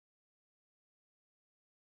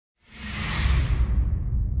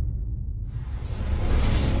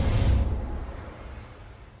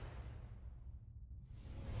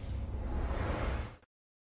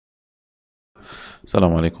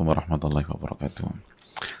Assalamualaikum warahmatullahi wabarakatuh.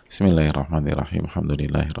 Bismillahirrahmanirrahim.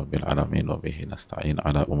 Alhamdulillahirabbil alamin wa bihi nasta'in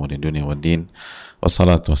ala umuri dunya waddin.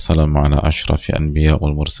 Wassalatu wassalamu ala asyrafil anbiya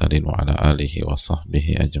wal mursalin wa ala alihi wa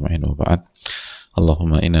sahbihi ajma'in wa ba'd.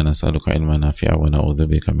 Allahumma inna nas'aluka ilman nafi'a wa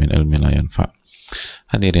na'udzubika min ilmin la yanfa'.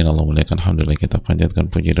 Hadirin Allah muliakan, alhamdulillah kita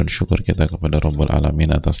panjatkan puji dan syukur kita kepada Rabbul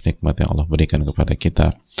Alamin atas nikmat yang Allah berikan kepada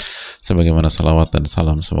kita. Sebagaimana salawat dan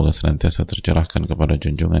salam semoga senantiasa tercurahkan kepada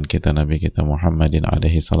junjungan kita Nabi kita Muhammadin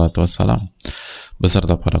alaihi salatu wassalam,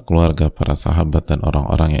 beserta para keluarga, para sahabat dan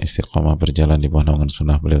orang-orang yang istiqomah berjalan di bawah naungan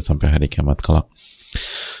sunnah beliau sampai hari kiamat kelak.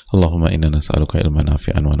 Allahumma inna nas'aluka ilman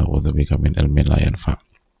nafi'an wa na'udzubika min ilmin la yanfa'.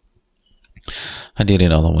 Hadirin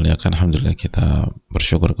Allah muliakan, alhamdulillah kita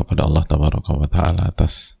bersyukur kepada Allah tabaraka wa ta'ala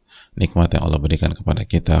atas nikmat yang Allah berikan kepada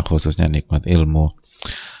kita, khususnya nikmat ilmu,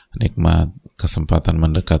 nikmat kesempatan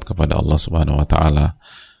mendekat kepada Allah Subhanahu wa ta'ala,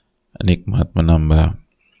 nikmat menambah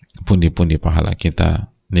pundi-pundi pahala kita,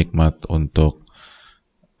 nikmat untuk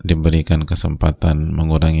diberikan kesempatan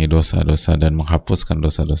mengurangi dosa-dosa dan menghapuskan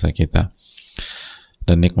dosa-dosa kita,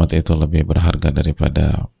 dan nikmat itu lebih berharga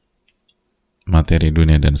daripada materi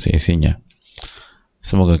dunia dan seisinya.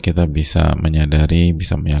 Semoga kita bisa menyadari,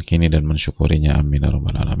 bisa meyakini dan mensyukurinya. Amin ya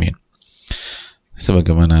rabbal alamin.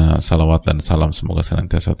 Sebagaimana salawat dan salam semoga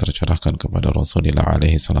senantiasa tercurahkan kepada Rasulullah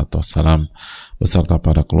alaihi salatu wassalam, beserta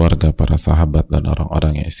para keluarga, para sahabat dan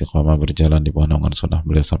orang-orang yang istiqomah berjalan di bawah naungan sunnah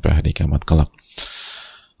beliau sampai hari kiamat kelak.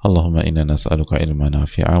 Allahumma inna nas'aluka ilman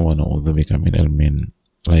nafi'a wa na'udzubika min ilmin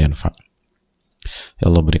la yanfa'. Ya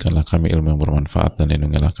Allah, berikanlah kami ilmu yang bermanfaat dan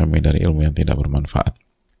lindungilah kami dari ilmu yang tidak bermanfaat.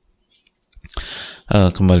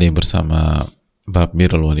 Kembali bersama bab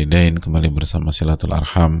birrul walidain, kembali bersama silatul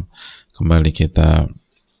arham, kembali kita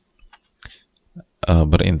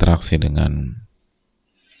berinteraksi dengan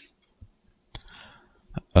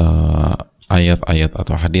ayat-ayat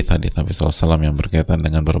atau hadis-hadis Nabi SAW yang berkaitan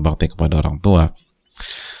dengan berbakti kepada orang tua,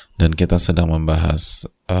 dan kita sedang membahas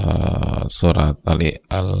surat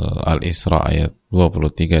Al-Isra ayat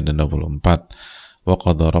 23 dan 24. Wa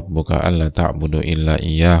qada rabbuka alla ta'budu illa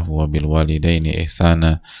iyyahu wa bil walidaini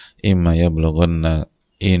ihsana imma yablughanna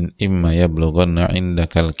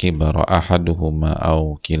indakal kibara ahaduhuma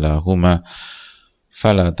aw kilahuma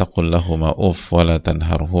fala taqul lahumā uff wa la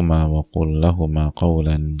tanharhumā wa qul lahumā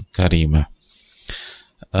qawlan karīmah.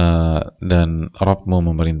 Dan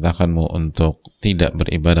Rabbmu memerintahkanmu untuk tidak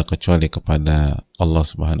beribadah kecuali kepada Allah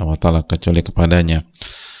Subhanahu wa ta'ala, kecuali kepadanya,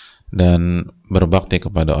 dan berbakti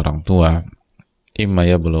kepada orang tua. Imma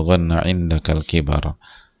yablughanna indakal kibar,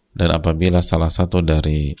 dan apabila salah satu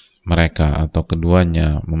dari mereka atau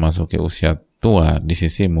keduanya memasuki usia tua di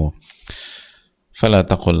sisimu, fala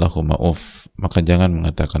taqul lahumā uff, maka jangan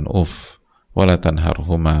mengatakan uff, wala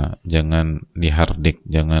tanharhumā, jangan dihardik,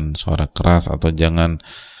 jangan suara keras atau jangan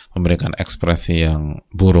memberikan ekspresi yang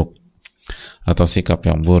buruk atau sikap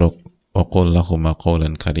yang buruk. Wa qul lahumā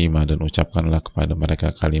qawlan karīmah, dan ucapkanlah kepada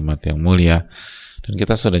mereka kalimat yang mulia. Dan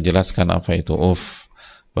kita sudah jelaskan apa itu uff,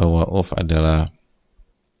 bahwa uff adalah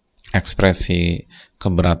ekspresi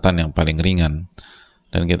keberatan yang paling ringan,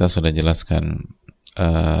 dan kita sudah jelaskan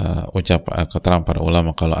keterangan para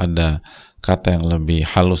ulama kalau ada kata yang lebih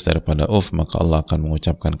halus daripada uff, maka Allah akan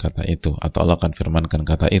mengucapkan kata itu, atau Allah akan firmankan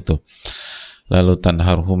kata itu. Lalu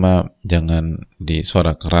tanharhuma, jangan di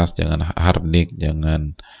suara keras, jangan hardik,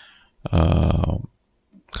 jangan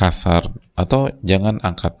kasar, atau jangan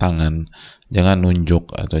angkat tangan, jangan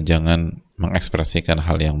nunjuk, atau jangan mengekspresikan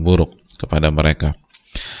hal yang buruk kepada mereka.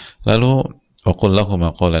 Lalu wa qul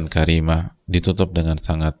lahumā qawlan karīmah, ditutup dengan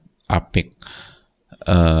sangat apik,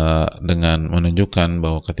 dengan menunjukkan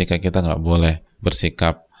bahwa ketika kita nggak boleh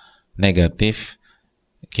bersikap negatif,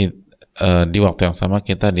 di waktu yang sama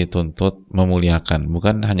kita dituntut memuliakan,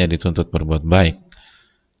 bukan hanya dituntut berbuat baik.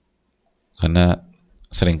 Karena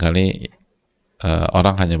seringkali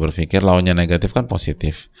orang hanya berpikir lawannya negatif kan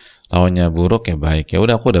positif, lawannya buruk ya baik, ya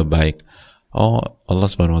udah aku udah baik. Oh, Allah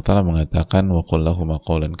Subhanahu wa ta'ala mengatakan wa qul lahumā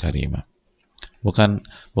qawlan karīmah, bukan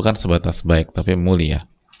sebatas baik tapi mulia.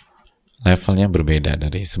 Levelnya berbeda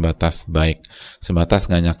dari sebatas baik, sebatas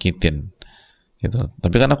nggak nyakitin gitu.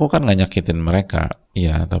 Tapi kan aku kan nggak nyakitin mereka,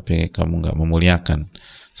 iya, tapi kamu nggak memuliakan.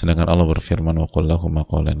 Sedangkan Allah berfirman wa qul lahumā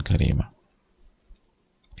qawlan karīmah.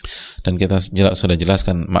 Dan kita sudah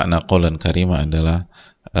jelaskan makna qawlan karimah adalah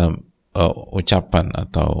ucapan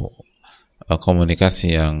atau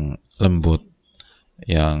komunikasi yang lembut,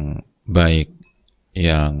 yang baik,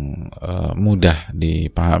 yang mudah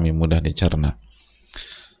dipahami, mudah dicerna.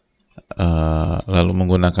 Lalu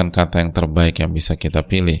menggunakan kata yang terbaik yang bisa kita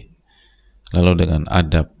pilih, lalu dengan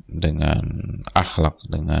adab, dengan akhlak,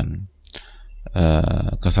 dengan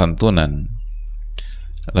kesantunan,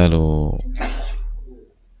 lalu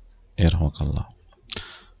Yarhamukallah.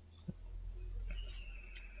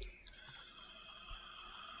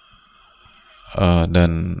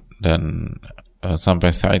 Dan sampai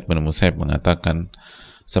Sa'id bin Musayyib mengatakan,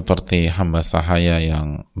 seperti hamba sahaya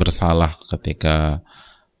yang bersalah ketika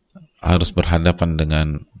harus berhadapan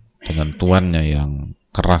dengan tuannya yang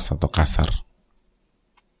keras atau kasar.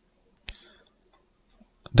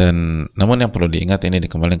 Dan namun yang perlu diingat, ini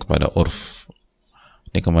dikembalikan kepada urf,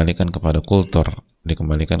 dikembalikan kepada kultur,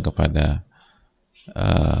 dikembalikan kepada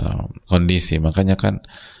kondisi. Makanya kan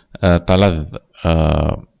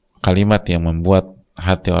kalimat yang membuat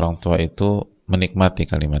hati orang tua itu menikmati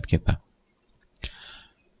kalimat kita,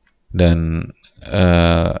 dan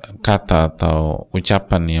kata atau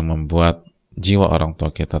ucapan yang membuat jiwa orang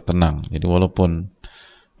tua kita tenang. Jadi walaupun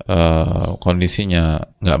kondisinya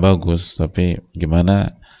nggak bagus, tapi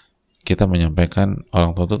gimana kita menyampaikan,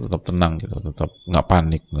 orang tua itu tetap tenang gitu, tetap nggak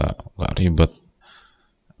panik, nggak ribet,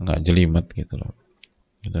 nggak jelimet gitu loh.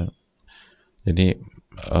 Gitu. Jadi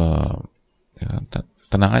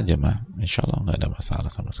tenang aja mah, insya Allah nggak ada masalah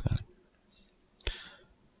sama sekali.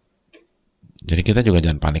 Jadi kita juga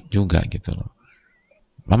jangan panik juga gitu loh.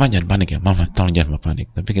 Mama jangan panik ya, mama tolong jangan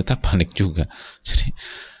panik. Tapi kita panik juga. Jadi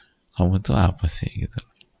kamu tuh apa sih gitu.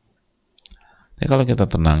 Tapi kalau kita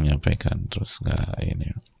tenang nyampaikan, terus nggak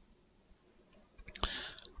ini,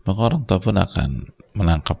 maka orang tua pun akan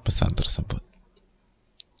menangkap pesan tersebut.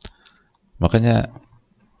 Makanya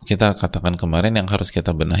kita katakan kemarin, yang harus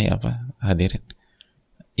kita benahi apa hadirin?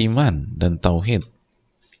 Iman dan tauhid.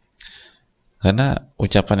 Karena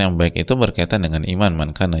ucapan yang baik itu berkaitan dengan iman. Man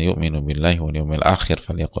kana yu'minu billahi wal yawmil akhir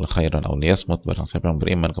falyaqul khairan aw liyasmut. Barang siapa yang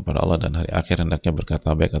beriman kepada Allah dan hari akhir, hendaknya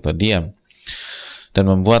berkata baik atau diam.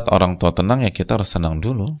 Dan membuat orang tua tenang, ya kita harus senang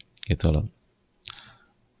dulu gitu loh.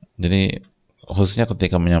 Jadi khususnya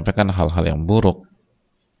ketika menyampaikan hal-hal yang buruk,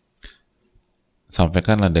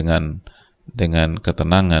 sampaikanlah dengan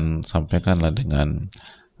ketenangan, sampaikanlah dengan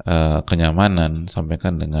kenyamanan,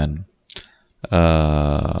 sampaikan dengan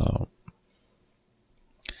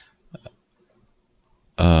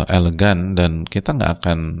elegan, dan kita nggak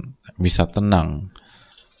akan bisa tenang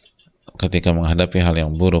ketika menghadapi hal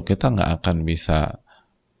yang buruk. Kita nggak akan bisa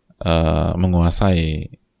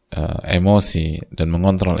menguasai emosi dan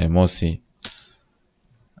mengontrol emosi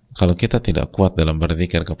kalau kita tidak kuat dalam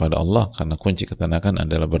berzikir kepada Allah. Karena kunci ketenangan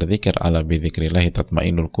adalah berzikir. Ala bidzikrillahi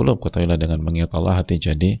tatmainnul qulub. Ketahuilah dengan mengingat Allah hati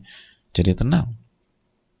jadi tenang.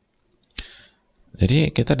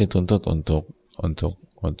 Jadi kita dituntut untuk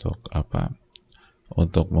apa?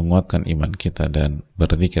 Untuk menguatkan iman kita dan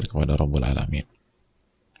berzikir kepada Rabbul Alamin,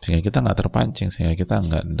 sehingga kita nggak terpancing, sehingga kita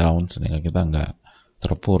nggak down, sehingga kita nggak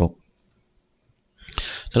terpuruk.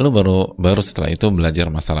 Lalu baru setelah itu belajar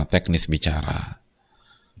masalah teknis bicara,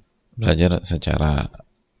 belajar secara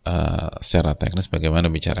teknis bagaimana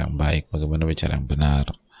bicara yang baik, bagaimana bicara yang benar,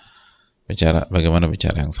 bagaimana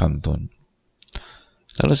bicara yang santun.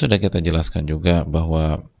 Lalu sudah kita jelaskan juga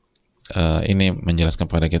bahwa ini menjelaskan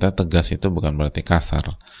kepada kita, tegas itu bukan berarti kasar.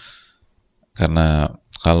 Karena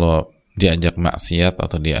kalau diajak maksiat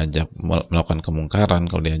atau diajak melakukan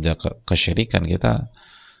kemungkaran, kalau diajak kesyirikan, kita,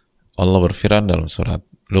 Allah berfirman dalam surat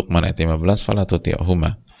Luqman ayat 15, fala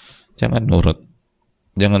tuti'huma, jangan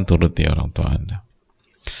turuti orang tua Anda.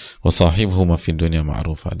 Wa sahibhuma fid dunya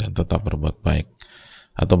ma'rufa, dan tetap berbuat baik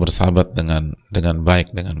atau bersahabat dengan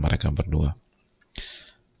baik dengan mereka berdua.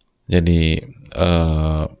 Jadi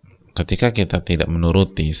ketika kita tidak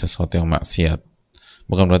menuruti sesuatu yang maksiat,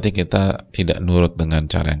 bukan berarti kita tidak nurut dengan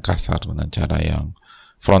cara yang kasar, dengan cara yang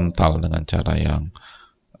frontal, dengan cara yang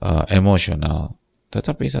emosional.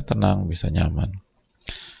 Tetap bisa tenang, bisa nyaman.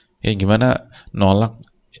 Ya gimana nolak,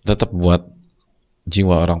 tetap buat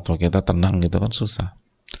jiwa orang tua kita tenang gitu kan susah.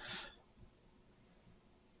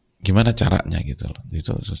 Gimana caranya gitu loh,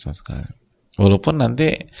 itu susah sekali. Walaupun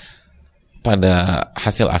nanti pada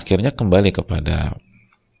hasil akhirnya kembali kepada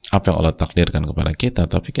apa yang Allah takdirkan kepada kita,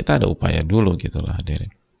 tapi kita ada upaya dulu gitu lah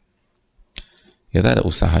hadirin. Kita ada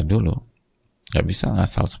usaha dulu, nggak bisa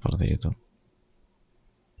ngasal seperti itu.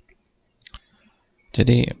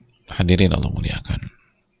 Jadi hadirin Allah muliakan,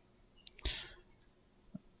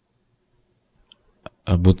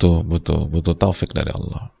 butuh taufik dari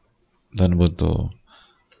Allah, dan butuh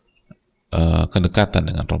kedekatan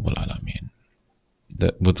dengan Rabbul Alamin,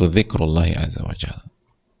 butuh zikrullah azza wa jalla,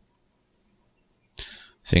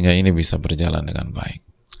 sehingga ini bisa berjalan dengan baik.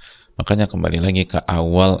 Makanya kembali lagi ke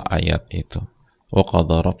awal ayat itu, wa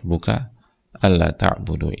qadha rabbuka alla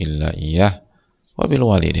ta'budu illa iyyah wa bil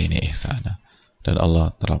walidaini ihsana. Dan Allah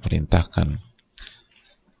telah perintahkan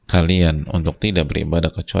kalian untuk tidak beribadah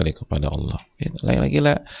kecuali kepada Allah.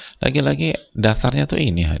 Lagi-lagi dasarnya tuh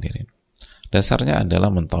ini hadirin. Dasarnya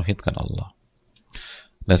adalah mentauhidkan Allah.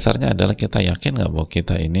 Dasarnya adalah kita yakin nggak bahwa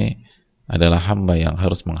kita ini adalah hamba yang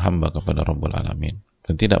harus menghamba kepada Rabbul Alamin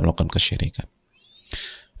dan tidak melakukan kesyirikan.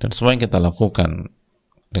 Dan semua yang kita lakukan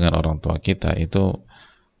dengan orang tua kita itu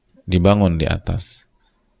dibangun di atas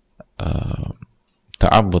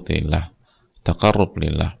ta'abbud lillah, taqarrub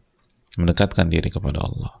lillah, mendekatkan diri kepada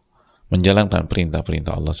Allah, menjalankan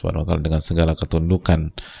perintah-perintah Allah Subhanahu wa taala dengan segala ketundukan,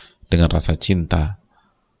 dengan rasa cinta.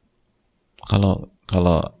 Kalau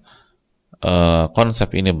konsep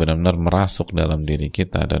ini benar-benar merasuk dalam diri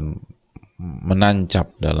kita dan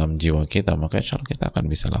menancap dalam jiwa kita, maka insya Allah kita akan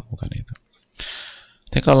bisa lakukan itu.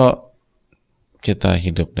 Tapi kalau kita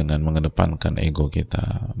hidup dengan mengedepankan ego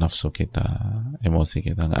kita, nafsu kita, emosi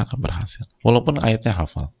kita, nggak akan berhasil. Walaupun ayatnya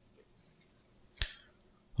hafal.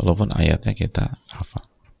 Walaupun ayatnya kita hafal.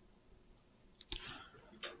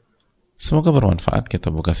 Semoga bermanfaat. Kita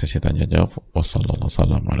buka sesi tanya jawab.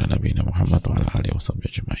 Wassalamualaikum warahmatullahi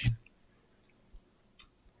wabarakatuh.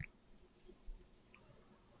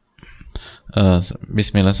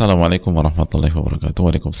 Bismillah, assalamualaikum warahmatullahi wabarakatuh.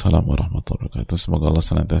 Waalaikumsalam warahmatullahi wabarakatuh. Semoga Allah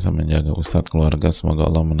senantiasa menjaga Ustadz, keluarga. Semoga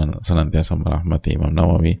Allah senantiasa merahmati Imam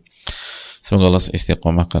Nawawi. Semoga Allah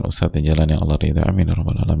istiqomahkan Ustadz di jalan yang Allah ridha. Amin ya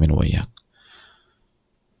rabbal alamin wa iyyak.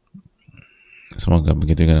 Semoga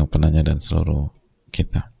begitu dengan penanya dan seluruh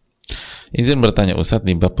kita. Izin bertanya Ustadz,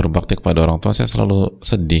 di bab berbakti kepada orang tua, saya selalu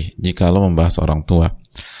sedih jika Allah membahas orang tua.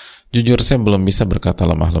 Jujur saya belum bisa berkata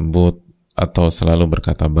lemah lembut atau selalu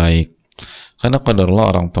berkata baik. Karena qadarullah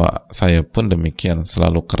orang tua saya pun demikian,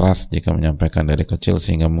 selalu keras jika menyampaikan dari kecil,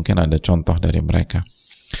 sehingga mungkin ada contoh dari mereka.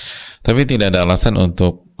 Tapi tidak ada alasan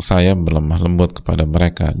untuk saya berlemah lembut kepada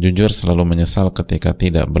mereka. Jujur selalu menyesal ketika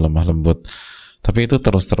tidak berlemah lembut. Tapi itu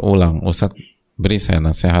terus terulang. Ustadz, beri saya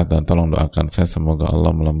nasihat dan tolong doakan saya, semoga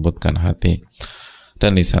Allah melembutkan hati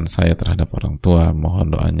dan lisan saya terhadap orang tua.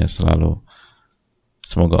 Mohon doanya selalu.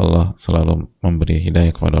 Semoga Allah selalu memberi hidayah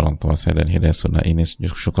kepada orang tua saya dan hidayah sunnah ini.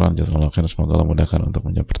 Syukran jazakallahu khairan. Semoga Allah mudahkan untuk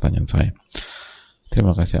menjawab pertanyaan saya.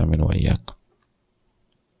 Terima kasih, amin wa iyyak.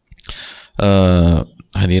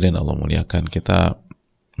 Hadirin Allah muliakan, kita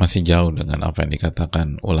masih jauh dengan apa yang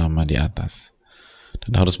dikatakan ulama di atas,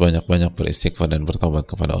 dan harus banyak-banyak beristighfar dan bertobat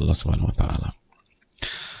kepada Allah Subhanahu wa taala.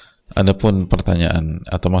 Adapun pertanyaan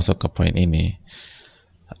atau masuk ke poin ini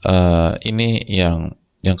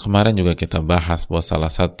yang kemarin juga kita bahas, bahwa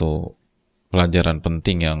salah satu pelajaran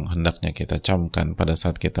penting yang hendaknya kita camkan pada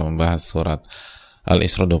saat kita membahas surat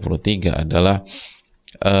Al-Isra 23 adalah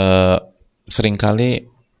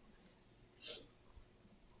seringkali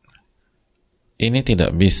ini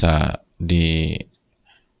tidak bisa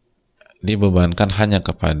dibebankan hanya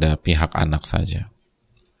kepada pihak anak saja,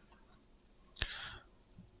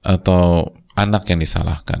 atau anak yang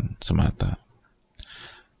disalahkan semata.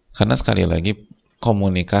 Karena sekali lagi,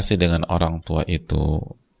 komunikasi dengan orang tua itu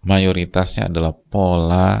mayoritasnya adalah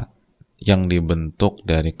pola yang dibentuk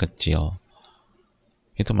dari kecil.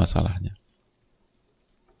 Itu masalahnya.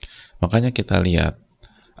 Makanya kita lihat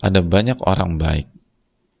ada banyak orang baik.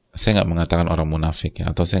 Saya nggak mengatakan orang munafik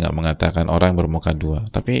ya, atau saya nggak mengatakan orang yang bermuka dua,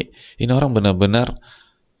 tapi ini orang benar-benar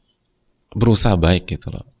berusaha baik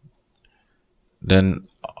gitu loh. Dan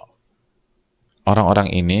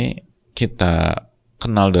orang-orang ini kita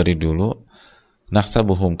kenal dari dulu.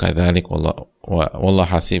 Nahsabuhum kadzalik wallahu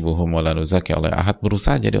hasibuhum wala nuzaki Allah ahad,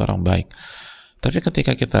 berusaha jadi orang baik. Tapi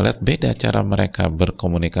ketika kita lihat beda cara mereka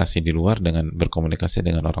berkomunikasi di luar dengan berkomunikasi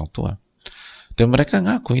dengan orang tua, dan mereka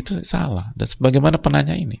ngaku itu salah. Dan sebagaimana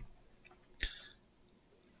penanya ini,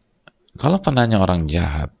 kalau penanya orang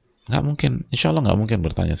jahat, nggak mungkin, insya Allah nggak mungkin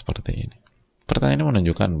bertanya seperti ini. Pertanyaan ini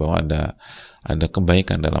menunjukkan bahwa ada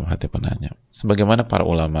kebaikan dalam hati penanya. Sebagaimana para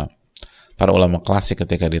ulama klasik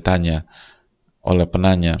ketika ditanya oleh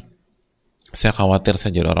penanya, saya khawatir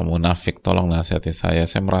saya jadi orang munafik, tolong nasihati saya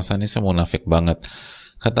merasa ini saya munafik banget.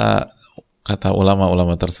 Kata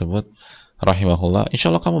ulama-ulama tersebut rahimahullah, insya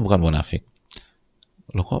Allah kamu bukan munafik.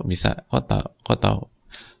 Loh kok bisa, kok tahu?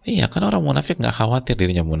 Iya, kan orang munafik nggak khawatir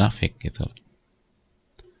dirinya munafik gitu.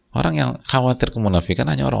 Orang yang khawatir kemunafikan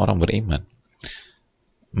hanya orang-orang beriman.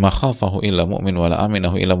 Ma khafahu illa mu'min wala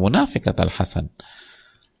aminahu illa munafik, kata Al-Hasan.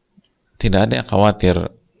 Tidak ada yang khawatir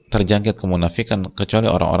terjangkit kemunafikan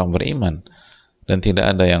kecuali orang-orang beriman, dan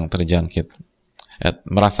tidak ada yang terjangkit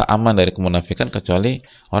merasa aman dari kemunafikan kecuali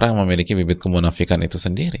orang yang memiliki bibit kemunafikan itu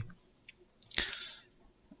sendiri.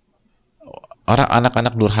 Orang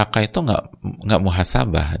anak-anak durhaka itu nggak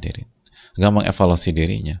muhasabah, hadirin, nggak mengevaluasi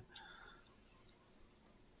dirinya,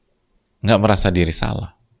 nggak merasa diri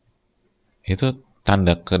salah. Itu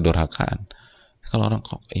tanda kedurhakaan. Kalau orang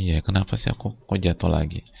kok iya, kenapa sih aku kok jatuh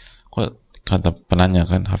lagi? Kok, kata penanya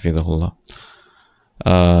kan, hafizahullah,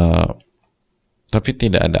 Tapi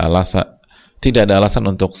tidak ada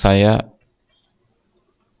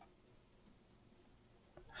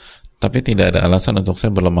alasan untuk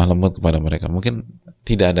saya berlemah lembut kepada mereka. Mungkin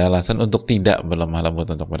tidak ada alasan untuk tidak berlemah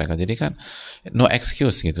lembut untuk mereka. Jadi kan no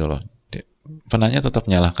excuse gitu loh. Penanya tetap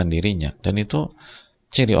menyalahkan dirinya, dan itu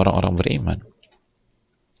ciri orang-orang beriman.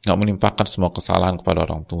 Nggak melimpahkan semua kesalahan kepada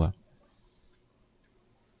orang tua.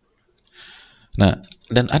 Nah,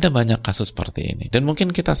 dan ada banyak kasus seperti ini, dan mungkin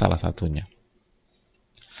kita salah satunya.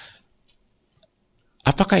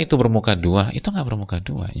 Apakah itu bermuka dua? Itu nggak bermuka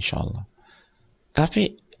dua, insya Allah.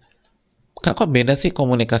 Tapi kok beda sih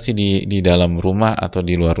komunikasi di dalam rumah atau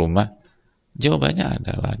di luar rumah? Jawabannya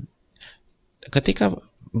adalah ketika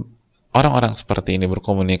orang-orang seperti ini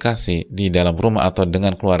berkomunikasi di dalam rumah atau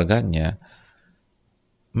dengan keluarganya,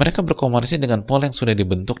 mereka berkomunikasi dengan pola yang sudah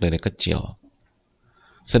dibentuk dari kecil.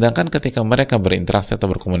 Sedangkan ketika mereka berinteraksi atau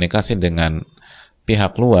berkomunikasi dengan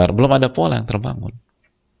pihak luar, belum ada pola yang terbangun.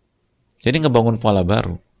 Jadi ngebangun pola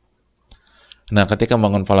baru. Nah, ketika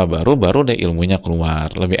bangun pola baru deh ilmunya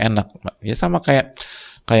keluar, lebih enak. Ya sama kayak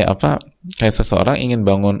seseorang ingin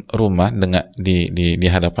bangun rumah dengan di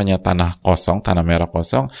hadapannya tanah kosong, tanah merah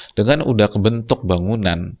kosong, dengan udah kebentuk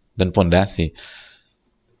bangunan dan pondasi.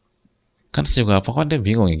 Kan juga apa kok dia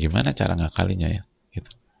bingung ya gimana cara ngakalinya ya,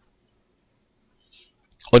 gitu.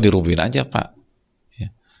 Oh, dirubuhin aja Pak.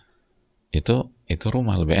 Ya. Itu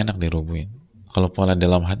rumah lebih enak dirubuhin. Kalau pola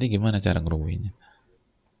dalam hati gimana cara ngerubuhinnya?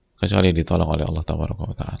 Kecuali ditolong oleh Allah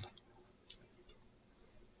Ta'ala.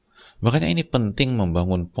 Makanya ini penting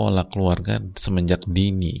membangun pola keluarga semenjak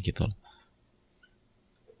dini gitu.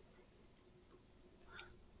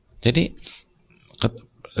 Jadi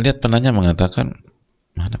lihat penanya mengatakan,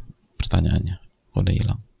 mana pertanyaannya? Udah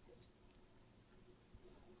hilang.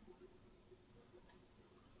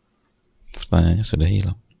 Pertanyaannya sudah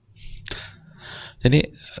hilang. Jadi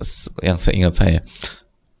yang seingat saya,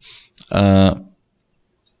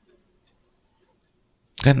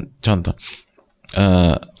 kan contoh,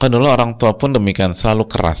 kan dulu orang tua pun demikian, selalu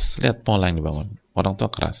keras. Lihat pola yang dibangun, orang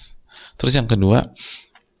tua keras. Terus yang kedua,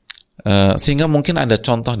 sehingga mungkin ada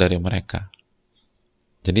contoh dari mereka.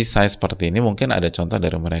 Jadi saya seperti ini mungkin ada contoh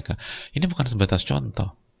dari mereka. Ini bukan sebatas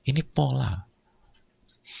contoh, ini pola.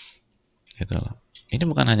 Gitu loh. Ini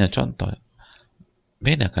bukan hanya contoh.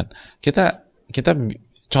 Beda kan? Kita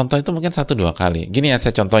contoh itu mungkin 1-2 kali. Gini ya,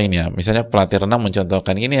 saya contohin ya. Misalnya pelatih renang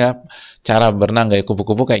mencontohkan gini ya, cara berenang gaya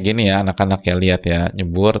kupu-kupu kayak gini ya, anak-anak ya lihat ya,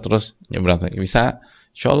 nyebur terus nyebrang bisa,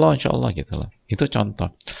 insya Allah gitu loh. Itu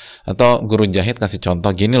contoh. Atau guru jahit kasih contoh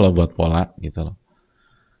gini loh buat pola gitu loh.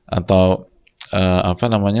 Atau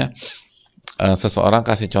seseorang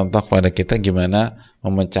kasih contoh kepada kita gimana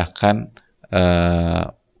memecahkan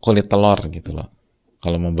kulit telur gitu loh.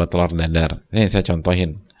 Kalau membuat telur dadar, ini saya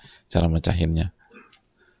contohin cara mecahinnya.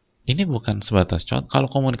 Ini bukan sebatas contoh. Kalau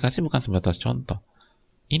komunikasi bukan sebatas contoh.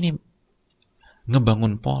 Ini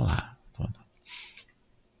ngebangun pola.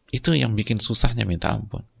 Itu yang bikin susahnya minta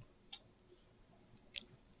ampun.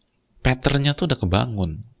 Patternnya tuh udah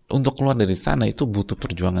kebangun. Untuk keluar dari sana itu butuh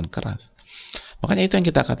perjuangan keras. Makanya itu yang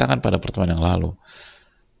kita katakan pada pertemuan yang lalu.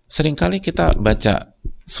 Seringkali kita baca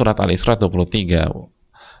surat Al-Isra 23.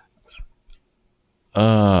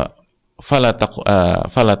 Fala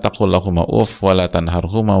taqul lahuma uff wala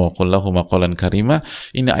tanharhuma wa qul lahuma qawlan karima.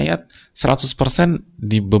 Ini ayat 100%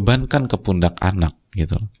 dibebankan ke pundak anak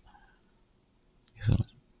gitu.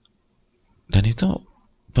 Dan itu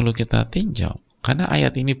perlu kita tinjau karena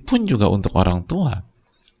ayat ini pun juga untuk orang tua.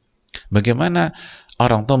 Bagaimana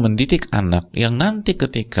orang tua mendidik anak yang nanti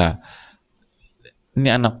ketika ini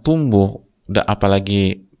anak tumbuh,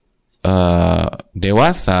 apalagi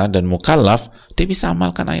dewasa dan mukallaf, dia bisa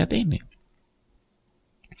amalkan ayat ini.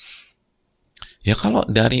 Ya kalau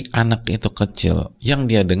dari anak itu kecil, yang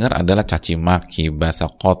dia dengar adalah caci maki, bahasa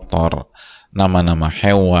kotor, nama-nama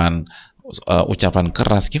hewan, ucapan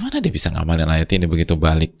keras, gimana dia bisa ngamalin ayat ini begitu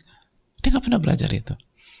balik? Dia nggak pernah belajar itu.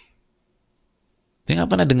 Dia nggak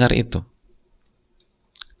pernah dengar itu.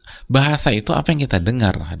 Bahasa itu apa yang kita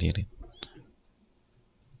dengar, hadirin?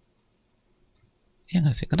 Ya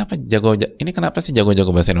nggak sih? Kenapa sih jago-jago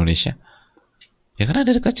bahasa Indonesia? Ya karena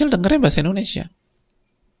dari kecil dengarnya bahasa Indonesia.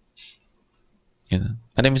 Gitu.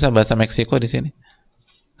 Ada yang bisa bahasa Meksiko di sini?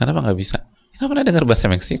 Kenapa nggak bisa? Nggak pernah dengar bahasa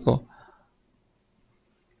Meksiko.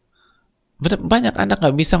 Banyak anak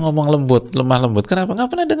nggak bisa ngomong lembut, lemah lembut. Kenapa? Nggak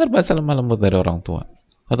pernah dengar bahasa lemah lembut dari orang tua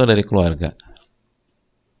atau dari keluarga.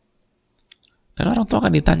 Dan orang tua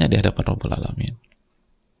akan ditanya di hadapan Rabbul Alamin.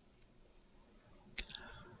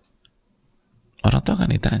 Orang tua akan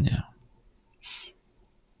ditanya.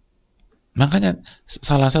 Makanya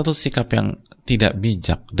salah satu sikap yang tidak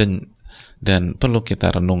bijak dan Dan perlu kita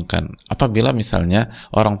renungkan, apabila misalnya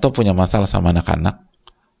orang tua punya masalah sama anak-anak,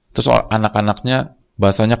 terus anak-anaknya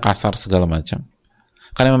bahasanya kasar segala macam,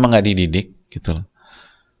 karena memang nggak dididik gitu loh.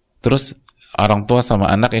 Terus orang tua sama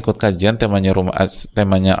anak ikut kajian temanya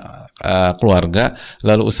keluarga,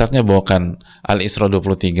 lalu ustadznya bawakan Al-Isra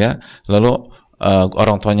 23, lalu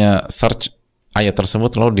orang tuanya search ayat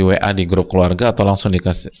tersebut lalu di WA di grup keluarga atau langsung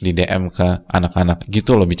dikasih di DM ke anak-anak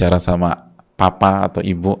gitu loh, bicara sama papa atau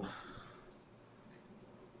ibu.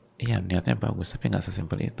 Iya, niatnya bagus, tapi nggak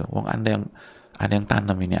sesimpel itu. Wong ada yang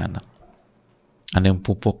tanam ini anak, ada yang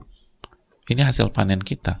pupuk, ini hasil panen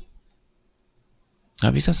kita.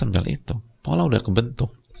 Nggak bisa sembel itu, pola udah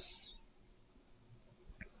kebentuk,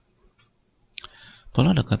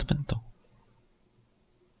 pola udah kebentuk.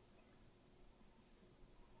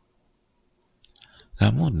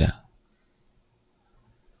 Gak mudah,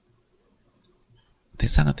 itu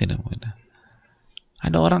sangat tidak mudah.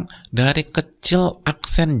 Ada orang dari kecil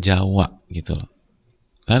aksen Jawa gitu loh,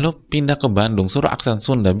 lalu pindah ke Bandung suruh aksen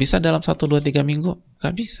Sunda, bisa dalam 1, 2, 3 minggu?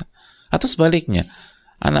 Gak bisa. Atau sebaliknya,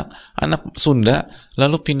 anak Sunda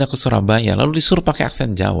lalu pindah ke Surabaya lalu disuruh pakai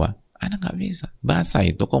aksen Jawa, anak nggak bisa. Bahasa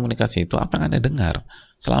itu, komunikasi itu apa yang Anda dengar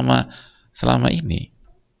selama ini,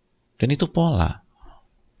 dan itu pola.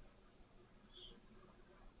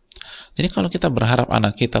 Jadi kalau kita berharap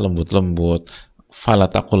anak kita lembut-lembut,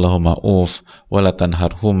 fala taqul lahuma uf wala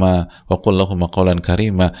tanharhuma wa qul lahuma qawlan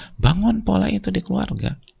karima, bangun pola itu di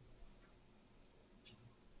keluarga.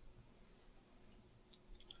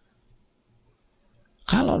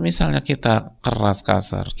 Kalau misalnya kita keras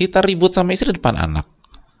kasar, kita ribut sama istri depan anak,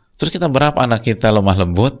 terus kita berharap anak kita lemah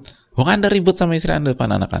lembut, Anda ribut sama istri Anda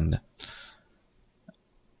depan anak Anda,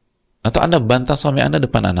 atau Anda bantah suami Anda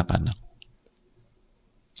depan anak-anak,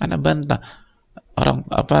 Anda bantah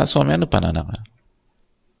suami Anda depan anak-anak,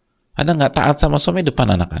 Anda nggak taat sama suami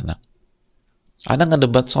depan anak-anak, Anda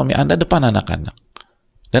ngedebat suami Anda depan anak-anak,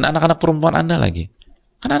 dan anak-anak perempuan Anda lagi.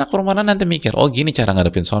 Kan anak perempuan Anda nanti mikir, oh gini cara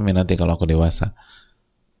ngadepin suami nanti kalau aku dewasa.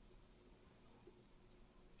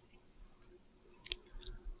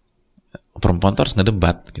 Perempuan itu harus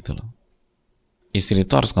ngedebat gitu loh. Istri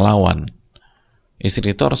itu harus ngelawan.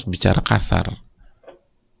 Istri itu harus bicara kasar.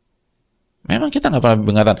 Memang kita nggak pernah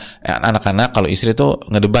mengatakan anak-anak kalau istri itu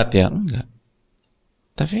ngedebat ya, enggak.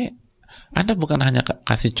 Tapi Anda bukan hanya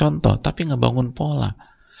kasih contoh, tapi ngebangun pola.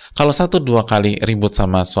 Kalau 1, 2 kali ribut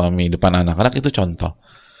sama suami depan anak-anak itu contoh.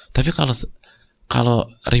 Tapi kalau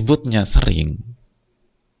ributnya sering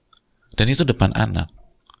dan itu depan anak,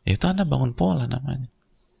 itu Anda bangun pola namanya.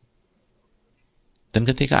 Dan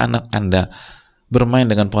ketika anak Anda bermain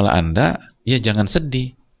dengan pola Anda, ya jangan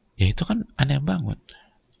sedih. Ya itu kan Anda yang bangun.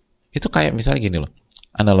 Itu kayak misalnya gini loh,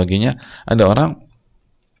 analoginya ada orang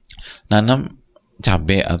nanam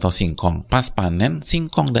cabai atau singkong, pas panen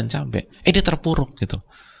singkong dan cabai, dia terpuruk gitu.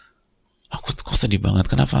 Aku kok sedih banget,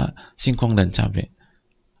 kenapa singkong dan cabai?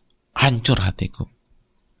 Hancur hatiku.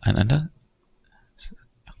 Anda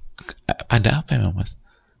ada apa emang mas?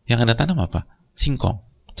 Yang Anda tanam apa? Singkong,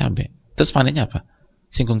 cabai. Terus panennya apa?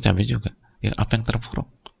 Singkong cabai juga. Ya apa yang terpuruk?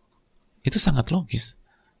 Itu sangat logis.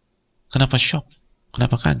 Kenapa shock?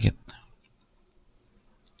 Kenapa kaget?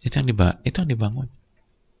 Itu yang dibangun.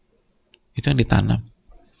 Itu yang ditanam.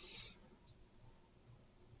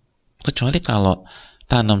 Kecuali kalau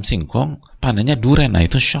tanam singkong, panennya durian, nah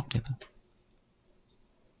itu shock gitu.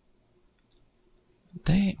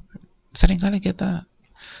 Tapi seringkali kita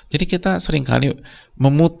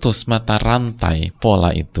memutus mata rantai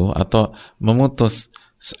pola itu, atau memutus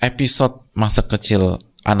episode masa kecil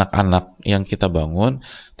anak-anak yang kita bangun,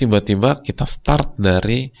 tiba-tiba kita start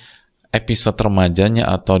dari episode remajanya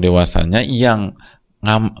atau dewasanya yang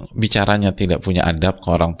bicaranya tidak punya adab ke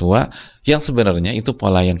orang tua, yang sebenarnya itu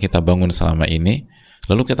pola yang kita bangun selama ini,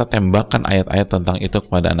 lalu kita tembakkan ayat-ayat tentang itu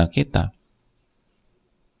kepada anak kita.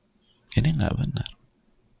 Ini nggak benar.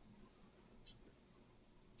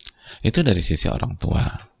 Itu dari sisi orang tua.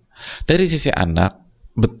 Dari sisi anak,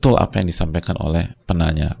 betul apa yang disampaikan oleh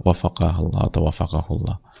penanya, wafaqahullah atau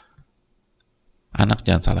wafaqahullah. Anak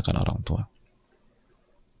jangan salahkan orang tua.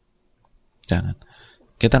 Jangan.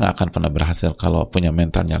 Kita nggak akan pernah berhasil kalau punya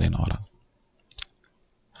mental nyalain orang.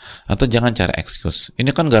 Atau jangan cari excuse.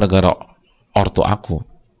 Ini kan gara-gara ortu aku.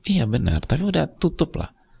 Iya benar, tapi udah tutup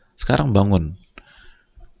lah. Sekarang bangun.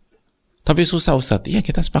 Tapi susah Ustaz. Iya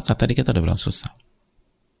kita sepakat, tadi kita udah bilang susah.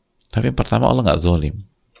 Tapi pertama Allah nggak zolim.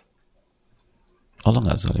 Allah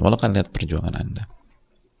nggak zolim. Allah kan lihat perjuangan Anda.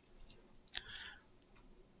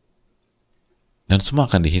 Dan semua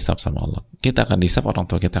akan dihisap sama Allah. Kita akan dihisap, orang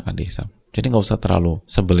tua kita akan dihisap. Jadi nggak usah terlalu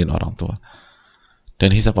sebelin orang tua.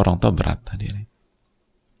 Dan hisap orang tua berat hadirin.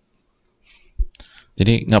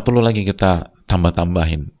 Jadi nggak perlu lagi kita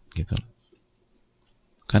tambah-tambahin gitu.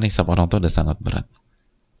 Karena hisab orang tua udah sangat berat.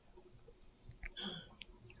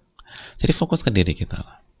 Jadi fokus ke diri kita.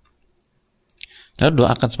 Lalu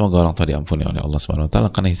doakan semoga orang tua diampuni oleh Allah Subhanahu wa taala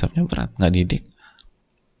karena hisabnya berat, nggak didik.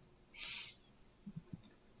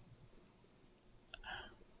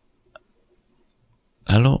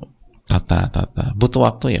 Lalu tata, butuh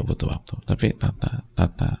waktu ya butuh waktu, tapi tata.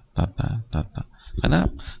 Karena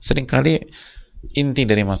seringkali inti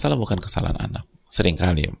dari masalah bukan kesalahan anak.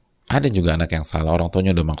 Seringkali ada juga anak yang salah, orang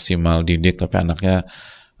tuanya udah maksimal didik, tapi anaknya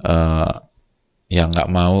yang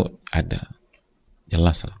nggak mau, ada,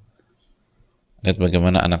 jelas lah. Lihat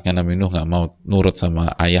bagaimana anaknya Nabi Nuh nggak mau nurut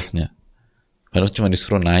sama ayahnya, padahal cuma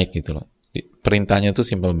disuruh naik gitu loh. Perintahnya tuh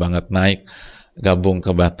simpel banget, naik gabung ke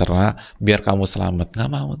Bahtera biar kamu selamat, nggak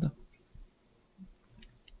mau tuh.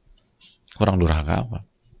 Kurang durhaka apa?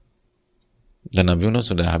 Dan Nabi Nuh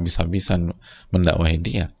sudah habis-habisan mendakwahi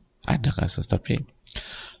dia. Ada kasus, tapi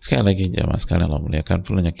sekali lagi jamaah sekalian Allah muliakan,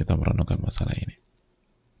 perlunya kita merenungkan masalah ini.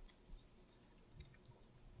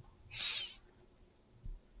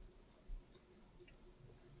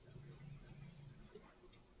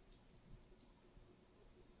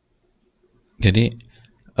 Jadi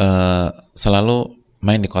selalu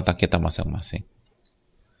main di kotak kita masing-masing.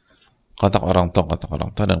 Kotak orang tua,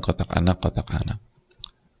 dan kotak anak.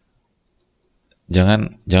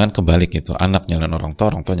 Jangan kebalik itu, anak nyalain orang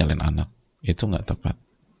tua nyalain anak. Itu nggak tepat.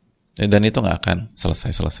 Dan itu nggak akan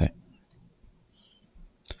selesai.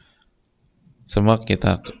 Semua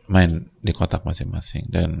kita main di kotak masing-masing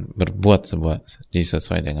dan berbuat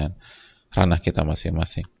sesuai dengan ranah kita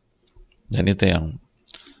masing-masing. Dan itu yang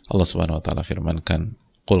Allah Subhanahu wa taala firmankan,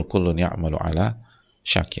 qul kullun ya'malu ala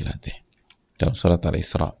syakilatih. Dalam surat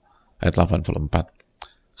Al-Isra ayat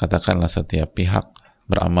 84. Katakanlah setiap pihak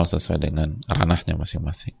beramal sesuai dengan ranahnya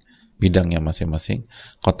masing-masing, bidangnya masing-masing,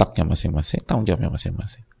 kotaknya masing-masing, tanggung jawabnya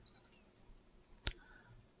masing-masing.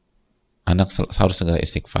 Anak harus segera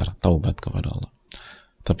istighfar, taubat kepada Allah.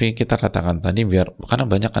 Tapi kita katakan tadi karena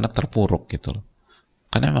banyak anak terpuruk gitu loh.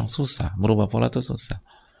 Karena memang susah, merubah pola itu susah.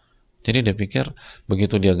 Jadi dia pikir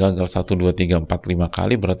begitu dia gagal 1, 2, 3, 4, 5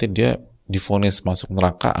 kali berarti dia divonis masuk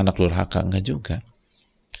neraka, anak durhaka. Enggak juga.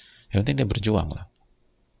 Yang penting dia berjuang lah.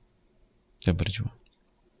 Dia berjuang.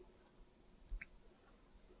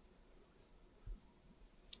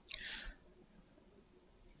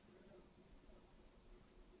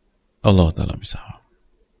 Allah Ta'ala bisa.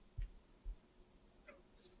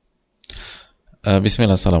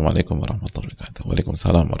 Bismillah, assalamualaikum warahmatullahi wabarakatuh.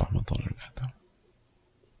 Waalaikumsalam warahmatullahi wabarakatuh.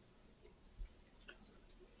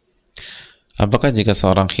 Apakah jika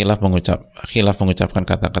seorang khilaf mengucapkan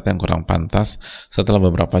kata-kata yang kurang pantas, setelah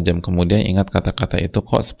beberapa jam kemudian ingat kata-kata itu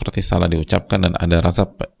kok seperti salah diucapkan dan ada rasa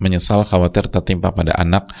menyesal khawatir tertimpa pada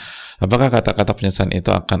anak, apakah kata-kata penyesalan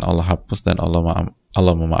itu akan Allah hapus dan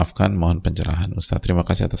Allah memaafkan? Mohon pencerahan Ustaz. Terima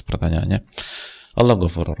kasih atas pertanyaannya. Allah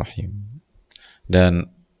Ghafurur Rahim. Dan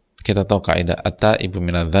kita tahu kaidah at-taibu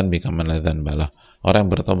minadz-dzanbi kaman la dzanbalah. Orang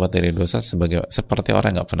yang bertobat dari dosa seperti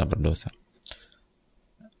orang yang nggak pernah berdosa.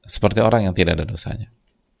 Seperti orang yang tidak ada dosanya.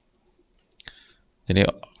 Jadi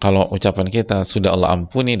kalau ucapan kita sudah Allah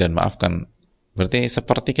ampuni dan maafkan, berarti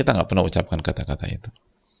seperti kita nggak pernah ucapkan kata-kata itu.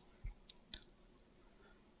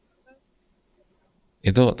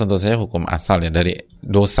 Itu tentu saja hukum asal ya, dari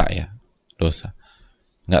dosa ya, dosa.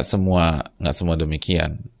 Nggak semua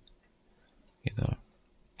demikian. Gitu.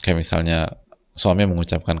 Kayak misalnya suami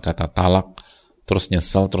mengucapkan kata talak, terus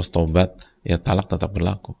nyesal, terus tobat, ya talak tetap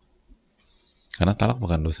berlaku. Karena talak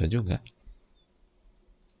bukan dosa juga.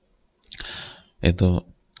 Itu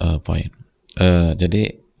poin. Jadi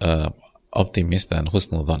optimis dan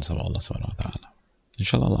husnudzon sama Allah Subhanahu wa taala.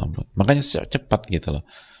 Insyaallah Allah ampun. Makanya cepat gitu loh.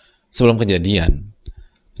 Sebelum kejadian.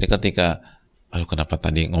 Jadi ketika kenapa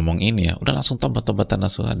tadi ngomong ini ya, udah langsung tobat-tobatan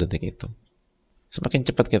nasuha detik itu. Semakin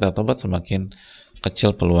cepat kita tobat, semakin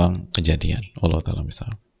kecil peluang kejadian. Allah taala bisa.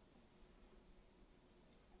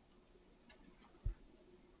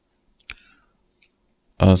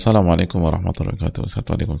 Assalamualaikum warahmatullahi wabarakatuh.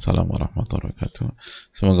 Waalaikumsalam warahmatullahi wabarakatuh.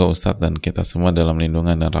 Semoga Ustadz dan kita semua dalam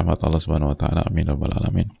lindungan dan rahmat Allah Subhanahu wa taala. Amin ya rabbal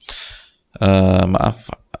alamin.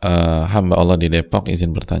 Maaf, hamba Allah di Depok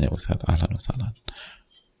izin bertanya Ustadz. Ahlan wa sahlan.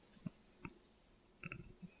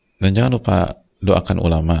 Dan jangan lupa doakan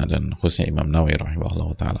ulama dan khususnya Imam Nawawi rahimahullah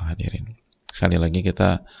taala hadirin. Sekali lagi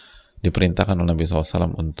kita diperintahkan oleh Nabi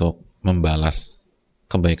SAW untuk membalas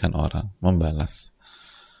kebaikan orang, membalas.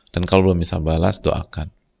 Dan kalau belum bisa balas,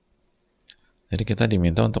 doakan. Jadi kita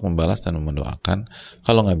diminta untuk membalas dan mendoakan.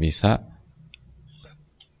 Kalau nggak bisa,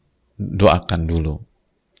 doakan dulu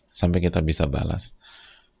sampai kita bisa balas.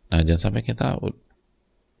 Nah, jangan sampai kita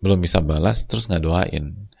belum bisa balas terus nggak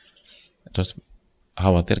doain, terus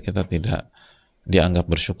khawatir kita tidak dianggap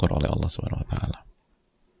bersyukur oleh Allah Subhanahu wa taala.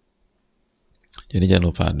 Jadi jangan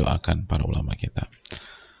lupa doakan para ulama kita,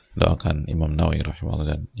 doakan Imam Nawawi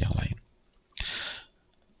rahimahullah dan yang lain.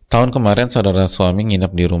 Tahun kemarin saudara suami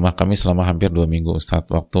nginep di rumah kami selama hampir 2 minggu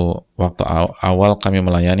Ustadz. Waktu awal kami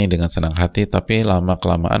melayani dengan senang hati, tapi lama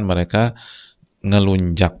kelamaan mereka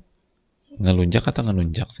ngelunjak atau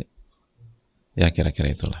ngelunjak sih? Ya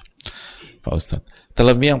kira-kira itulah Pak Ustadz.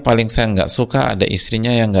 Terlebih yang paling saya nggak suka ada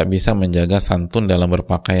istrinya yang nggak bisa menjaga santun dalam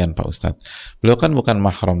berpakaian Pak Ustadz. Beliau kan bukan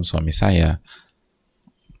mahram suami saya.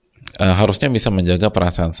 Harusnya bisa menjaga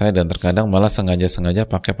perasaan saya dan terkadang malah sengaja-sengaja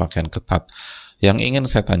pakai pakaian ketat. Yang ingin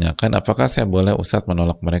saya tanyakan, apakah saya boleh Ustadz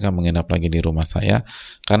menolak mereka menginap lagi di rumah saya?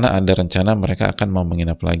 Karena ada rencana mereka akan mau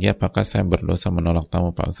menginap lagi. Apakah saya berdosa menolak tamu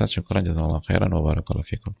Pak Ustadz? Syukuran jazakallahu khairan wa barakallahu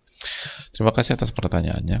fikum. Terima kasih atas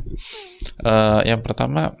pertanyaannya. Yang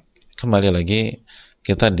pertama, kembali lagi,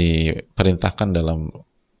 kita diperintahkan dalam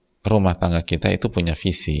rumah tangga kita itu punya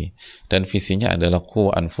visi. Dan visinya adalah ku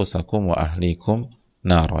anfusakum wa ahlikum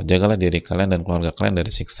naro. Jagalah diri kalian dan keluarga kalian dari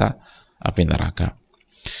siksa api neraka.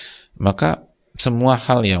 Maka semua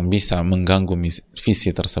hal yang bisa mengganggu visi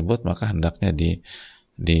tersebut maka hendaknya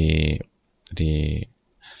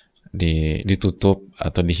ditutup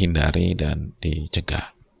atau dihindari dan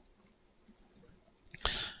dicegah.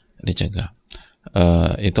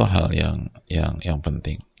 Itu hal yang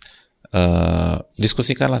penting.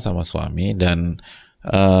 Diskusikanlah sama suami dan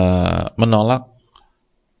menolak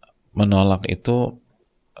itu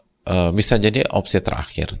bisa jadi opsi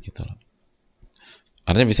terakhir gitu loh.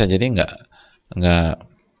 Artinya bisa jadi nggak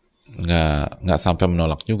sampai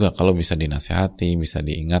menolak juga kalau bisa dinasihati, bisa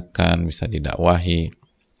diingatkan, bisa didakwahi.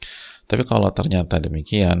 Tapi kalau ternyata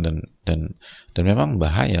demikian dan memang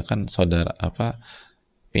bahaya kan saudara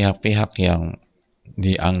pihak-pihak yang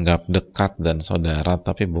dianggap dekat dan saudara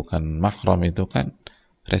tapi bukan mahram itu kan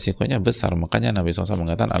resikonya besar. Makanya Nabi SAW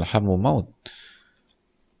mengatakan alhamu maut.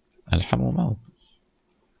 Alhamu maut.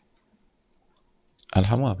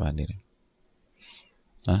 Alhamu apa hadirin?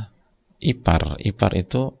 Ipar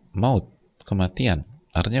itu maut, kematian,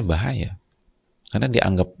 artinya bahaya karena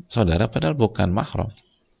dianggap saudara padahal bukan mahram,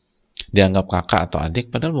 dianggap kakak atau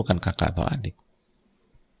adik padahal bukan kakak atau adik,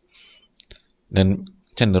 dan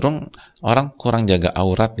cenderung orang kurang jaga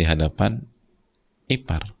aurat di hadapan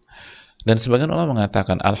ipar. Dan sebagian ulama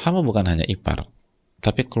mengatakan alhamu bukan hanya ipar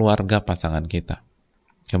tapi keluarga pasangan kita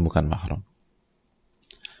yang bukan mahram.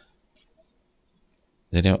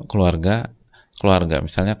 Jadi keluarga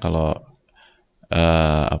misalnya kalau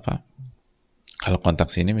kalau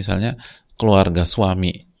konteks ini misalnya keluarga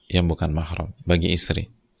suami yang bukan mahram bagi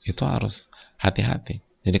istri itu harus hati-hati.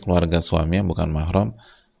 Jadi keluarga suami yang bukan mahram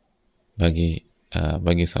bagi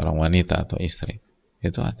seorang wanita atau istri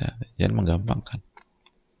itu hati-hati, jangan menggampangkan.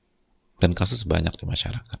 Dan kasus banyak di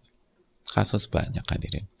masyarakat, kasus banyak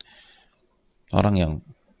hadirin. Orang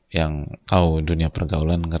yang tahu dunia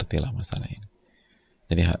pergaulan ngertilah masalah ini.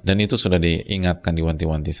 Jadi, dan itu sudah diingatkan,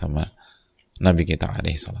 diwanti-wanti sama Nabi kita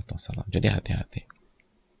alaihi salatu wassalam. Jadi hati-hati.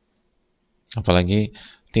 Apalagi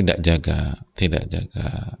tidak jaga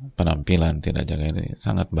penampilan, tidak jaga ini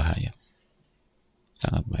sangat bahaya.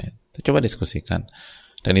 Sangat bahaya. Coba diskusikan.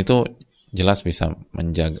 Dan itu jelas bisa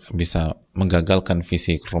menggagalkan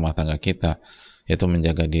visi rumah tangga kita, yaitu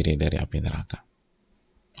menjaga diri dari api neraka.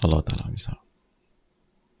 Allah Ta'ala bisa.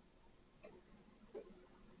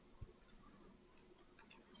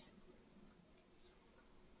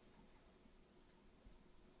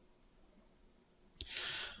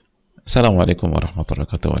 Assalamualaikum warahmatullahi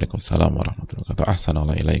wabarakatuh. Waalaikumsalam warahmatullahi wabarakatuh.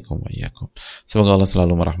 Ahsanallahu wa iyyakum. Semoga Allah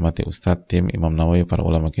selalu merahmati Ustadz, tim Imam Nawawi, para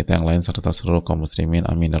ulama kita yang lain serta seluruh kaum muslimin.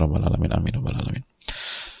 Amin ya rabbal alamin. Amin ya rabbal alamin.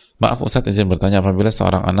 Maaf Ustadz, izin bertanya, apabila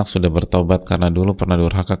seorang anak sudah bertaubat karena dulu pernah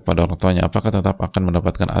durhaka kepada orang tuanya, apakah tetap akan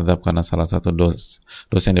mendapatkan azab karena salah satu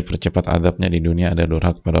dosa yang dipercepat azabnya di dunia ada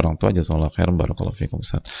durhaka kepada orang tua? Jazakallahu khairan, barakallahu fikum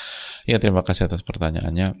Ustadz. Ya, terima kasih atas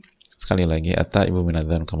pertanyaannya. Sekali lagi, at-taibu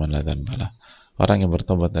minadz-dzanbi kaman la dzanba. Orang yang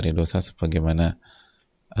bertobat dari dosa sebagaimana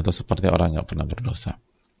atau seperti orang yang pernah berdosa.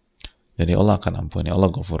 Jadi Allah akan ampuni. Allah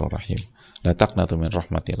Ghafurur Rahim. La taqnatu min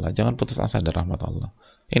rahmatillah. Jangan putus asa dari rahmat Allah.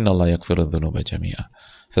 Innallaha yaghfiru dzunuba jami'a.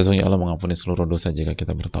 Sesungguhnya Allah mengampuni seluruh dosa jika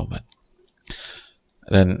kita bertobat.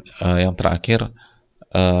 Dan yang terakhir,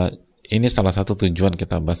 ini salah satu tujuan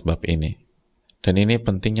kita bahas bab ini. Dan ini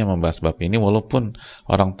pentingnya membahas bab ini walaupun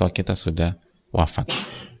orang tua kita sudah wafat.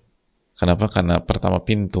 Kenapa? Karena pertama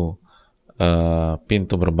pintu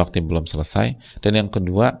berbakti belum selesai, dan yang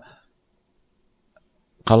kedua,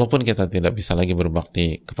 kalaupun kita tidak bisa lagi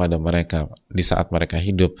berbakti kepada mereka di saat mereka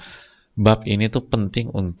hidup, bab ini tuh penting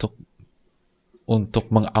untuk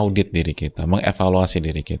untuk mengaudit diri kita, mengevaluasi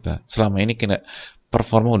diri kita. Selama ini kita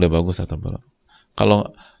performa udah bagus atau belum?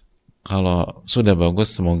 Kalau sudah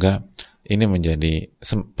bagus, semoga ini menjadi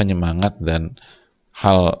penyemangat dan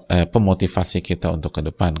hal pemotivasi kita untuk ke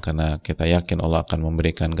depan, karena kita yakin Allah akan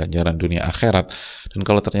memberikan ganjaran dunia akhirat. Dan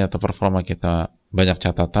kalau ternyata performa kita banyak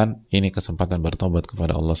catatan, ini kesempatan bertobat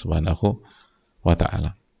kepada Allah Subhanahu wa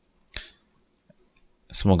ta'ala.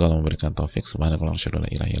 Semoga Allah memberikan taufik. Subhanakallahumma wa bihamdika,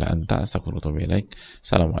 la ilaha illa anta, astaghfiruka wa atubu ilaik.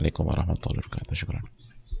 Assalamualaikum warahmatullahi wabarakatuh. Syukran.